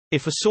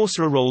If a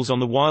sorcerer rolls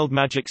on the Wild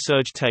Magic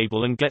Surge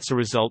table and gets a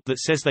result that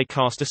says they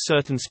cast a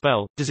certain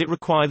spell, does it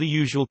require the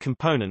usual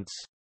components?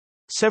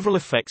 Several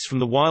effects from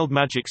the Wild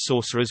Magic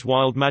Sorcerer's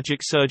Wild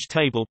Magic Surge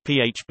table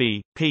 (PHB,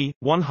 p.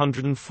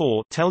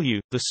 104) tell you,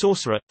 the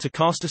sorcerer, to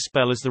cast a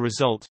spell as the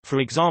result.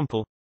 For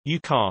example, you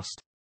cast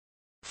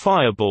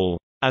Fireball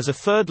as a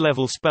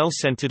third-level spell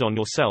centered on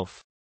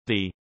yourself.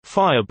 The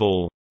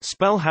Fireball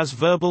spell has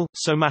verbal,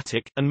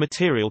 somatic, and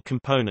material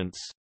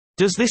components.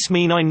 Does this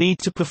mean I need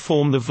to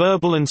perform the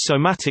verbal and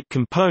somatic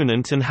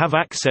component and have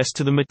access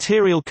to the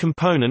material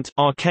component,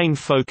 arcane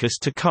focus,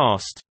 to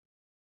cast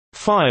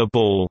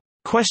Fireball?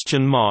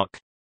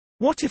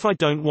 What if I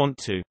don't want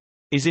to?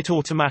 Is it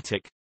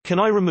automatic? Can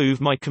I remove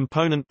my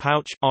component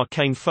pouch,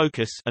 arcane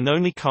focus, and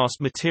only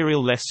cast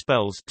material-less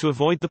spells to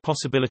avoid the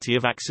possibility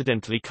of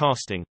accidentally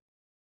casting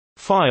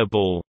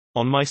Fireball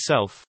on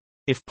myself?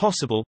 If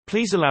possible,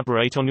 please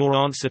elaborate on your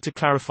answer to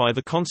clarify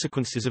the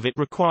consequences of it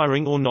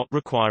requiring or not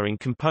requiring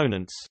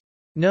components.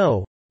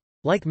 No.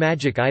 Like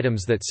magic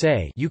items that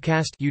say you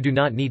cast, you do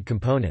not need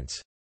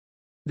components.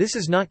 This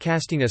is not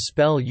casting a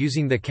spell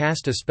using the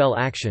cast a spell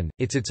action,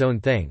 it's its own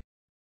thing.